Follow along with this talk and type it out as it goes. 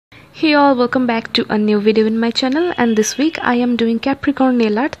Hey all, welcome back to a new video in my channel, and this week I am doing Capricorn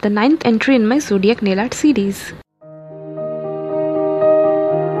nail art, the 9th entry in my Zodiac nail art series.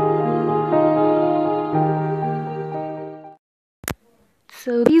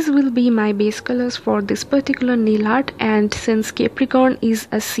 So these will be my base colors for this particular nail art, and since Capricorn is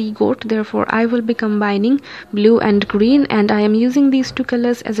a sea goat, therefore I will be combining blue and green, and I am using these two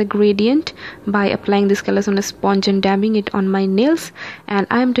colors as a gradient by applying these colors on a sponge and dabbing it on my nails, and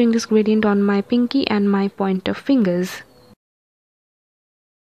I am doing this gradient on my pinky and my pointer fingers.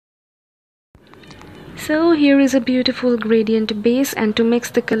 So here is a beautiful gradient base, and to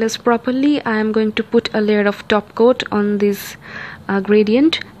mix the colors properly I am going to put a layer of top coat on this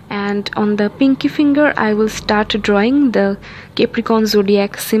gradient, and on the pinky finger I will start drawing the Capricorn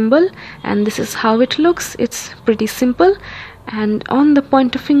zodiac symbol, and this is how it looks. It's pretty simple. And on the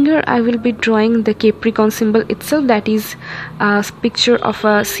pointer finger I will be drawing the Capricorn symbol itself, that is a picture of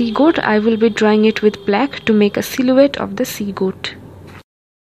a sea goat. I will be drawing it with black to make a silhouette of the sea goat.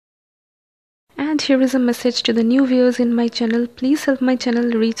 And here is a message to the new viewers in my channel. Please help my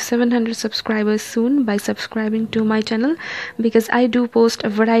channel reach 700 subscribers soon by subscribing to my channel, because I do post a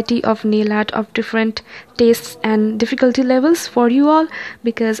variety of nail art of different tastes and difficulty levels for you all,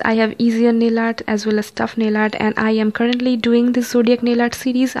 because I have easier nail art as well as tough nail art, and I am currently doing this Zodiac nail art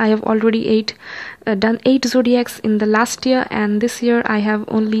series. I have already done 8 zodiacs in the last year, and this year I have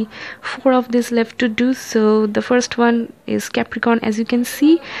only 4 of these left to do. So the first one is Capricorn, as you can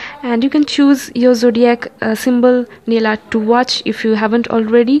see, and you can choose your zodiac symbol nail art to watch if you haven't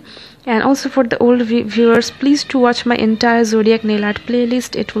already. And also for the old viewers, please to watch my entire zodiac nail art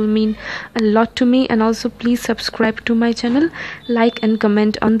playlist. It will mean a lot to me. And also please subscribe to my channel, like and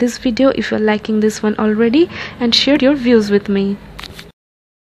comment on this video if you're liking this one already, and share your views with me.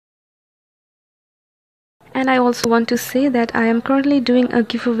 And I also want to say that I am currently doing a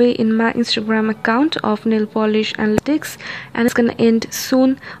giveaway in my Instagram account of nail polish and lipsticks, and it's gonna end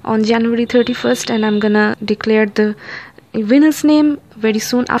soon on January 31st, and I'm gonna declare the winner's name very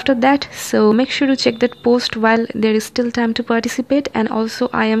soon after that. So make sure to check that post while there is still time to participate. And also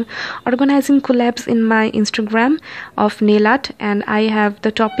I am organizing collabs in my Instagram of nail art, and I have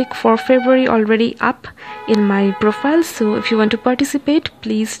the topic for February already up in my profile. So if you want to participate,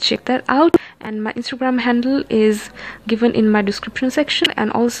 please check that out, and my Instagram handle is given in my description section,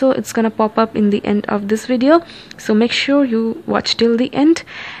 and also it's gonna pop up in the end of this video, so make sure you watch till the end.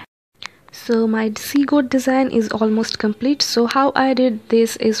 So my sea goat design is almost complete. So how I did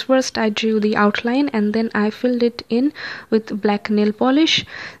this is, first I drew the outline and then I filled it in with black nail polish.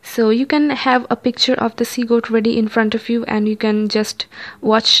 So you can have a picture of the sea goat ready in front of you, and you can just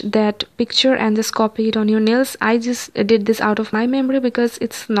watch that picture and just copy it on your nails. I just did this out of my memory because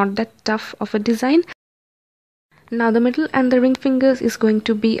it's not that tough of a design. Now the middle and the ring fingers is going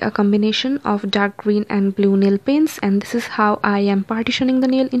to be a combination of dark green and blue nail paints, and this is how I am partitioning the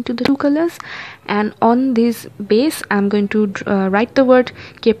nail into the two colors. And on this base I'm going to write the word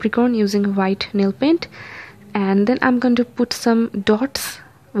Capricorn using white nail paint, and then I'm going to put some dots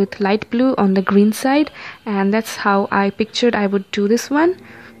with light blue on the green side, and that's how I pictured I would do this one.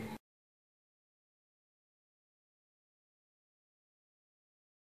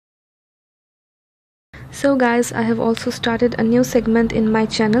 So guys, I have also started a new segment in my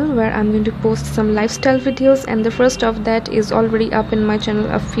channel where I'm going to post some lifestyle videos, and the first of that is already up in my channel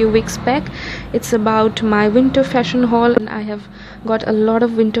a few weeks back. It's about my winter fashion haul, and I have got a lot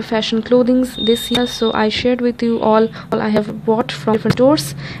of winter fashion clothings this year, so I shared with you all I have bought from different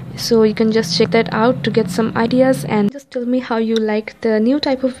stores, so you can just check that out to get some ideas, and just tell me how you like the new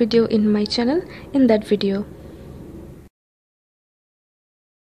type of video in my channel in that video.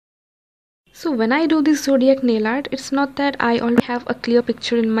 So when I do this zodiac nail art, it's not that I already have a clear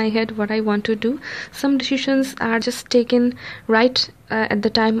picture in my head what I want to do. Some decisions are just taken right at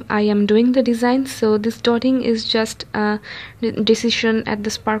the time I am doing the design. So this dotting is just a decision at the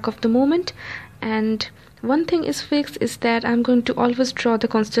spark of the moment. And one thing is fixed is that I'm going to always draw the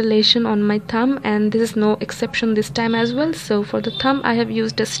constellation on my thumb, and this is no exception this time as well. So for the thumb I have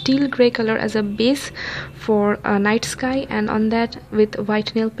used a steel gray color as a base for a night sky, and on that with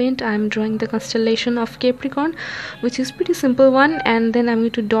white nail paint I'm drawing the constellation of Capricorn, which is pretty simple one, and then I'm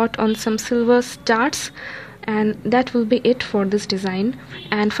going to dot on some silver stars, and that will be it for this design.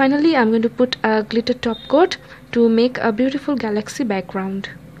 And finally I'm going to put a glitter top coat to make a beautiful galaxy background.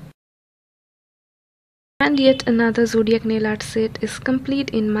 And yet another Zodiac nail art set is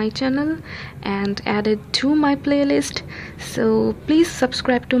complete in my channel and added to my playlist. So please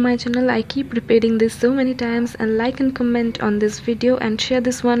subscribe to my channel. I keep repeating this so many times, and like and comment on this video and share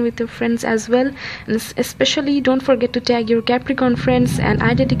this one with your friends as well. And especially don't forget to tag your Capricorn friends, and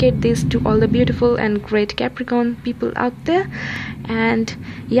I dedicate this to all the beautiful and great Capricorn people out there. And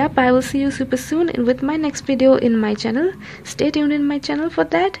yep, I will see you super soon with my next video in my channel. Stay tuned in my channel for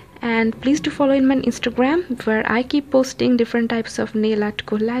that. And please do follow in my Instagram, where I keep posting different types of nail art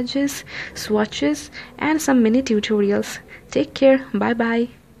collages, swatches, and some mini tutorials. Take care. Bye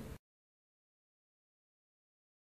bye.